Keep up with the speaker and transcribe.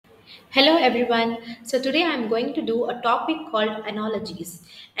Hello everyone. So today I'm going to do a topic called analogies.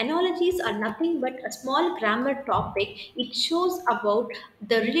 Analogies are nothing but a small grammar topic. It shows about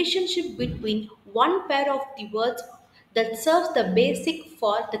the relationship between one pair of the words that serves the basic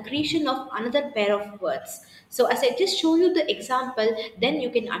for the creation of another pair of words. So as I just show you the example, then you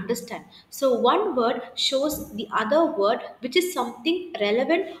can understand. So one word shows the other word which is something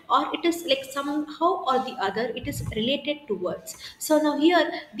relevant, or it is like somehow or the other it is related to words. So now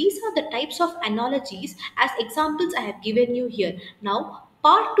here these are the types of analogies as examples I have given you here. Now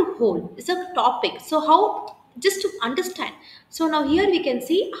part to whole is a topic. So how, just to understand, so now here we can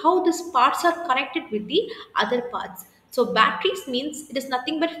see how these parts are connected with the other parts. So batteries means it is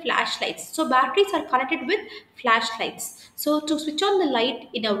nothing but flashlights. So batteries are connected with flashlights. So to switch on the light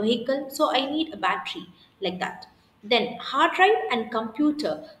in a vehicle, so I need a battery, like that. Then hard drive and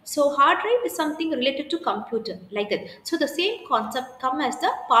computer. So hard drive is something related to computer, like that. So the same concept come as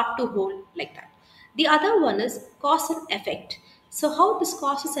the part to whole, like that. The other one is cause and effect. So how this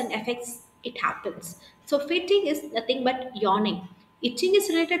causes and affects it happens. So fatigue is nothing but yawning. Itching is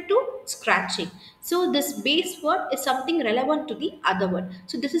related to scratching. So this base word is something relevant to the other word.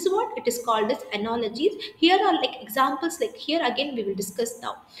 So this is what it is called as analogies. Here are like examples, like here again we will discuss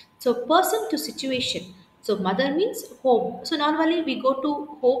now. So person to situation. So mother means home. So normally we go to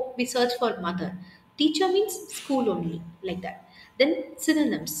home, we search for mother. Teacher means school only, like that. Then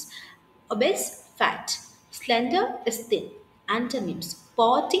synonyms. Obese, fat. Slender is thin. Antonyms: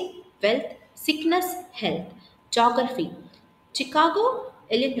 poverty, wealth, sickness, health. Geography: Chicago,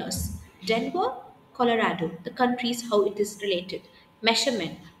 Illinois. Denver, Colorado. The countries, how it is related.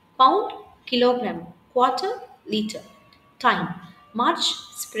 Measurement: pound, kilogram, quarter, liter. Time: March,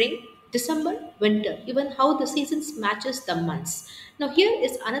 spring, December, winter. Even how the seasons matches the months. Now here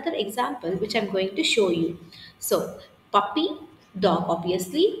is another example which I'm going to show you. So puppy, dog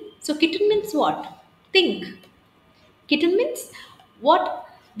obviously. So kitten means what? Think. Kitten means what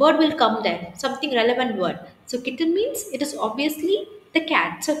word will come there? Something relevant word. So kitten means it is obviously the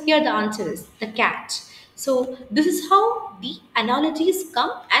cat. So here the answer is the cat. So this is how the analogies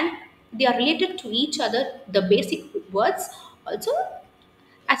come, and they are related to each other, the basic words. Also,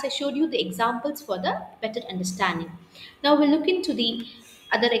 as I showed you the examples for the better understanding. Now we'll look into the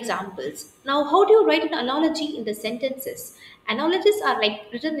other examples. Now, how do you write an analogy in the sentences? Analogies are like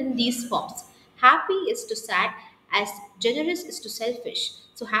written in these forms. Happy is to sad, as generous is to selfish.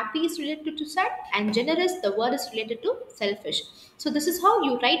 So happy is related to sad, and generous, the word is related to selfish. So this is how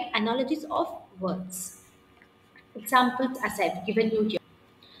you write analogies of words. Examples as I've given you here.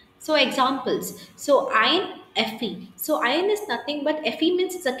 So examples. So iron, Fe. So iron is nothing but Fe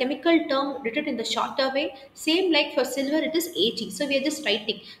means it's a chemical term written in the shorter way. Same like for silver, it is Ag. So we are just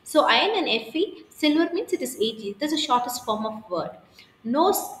writing. So iron and Fe, silver means it is Ag. This is the shortest form of word.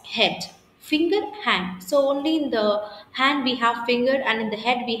 Nose, head. Finger, hand. So only in the hand we have finger, and in the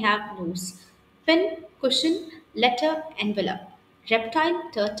head we have nose. Pen, cushion, letter, envelope. Reptile,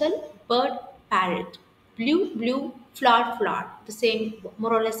 turtle, bird, parrot. Blue, blue, flower, flower. The same,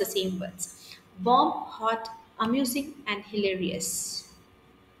 more or less the same words. Bomb, hot, amusing, and hilarious.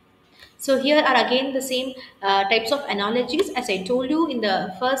 So here are again the same types of analogies as I told you in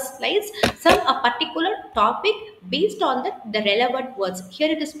the first slides. Some a particular topic based on the relevant words.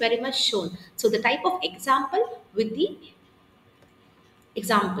 Here it is very much shown. So the type of example with the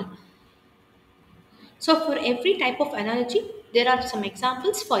example. So for every type of analogy, there are some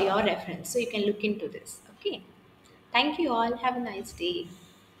examples for your reference. So you can look into this. Okay. Thank you all. Have a nice day.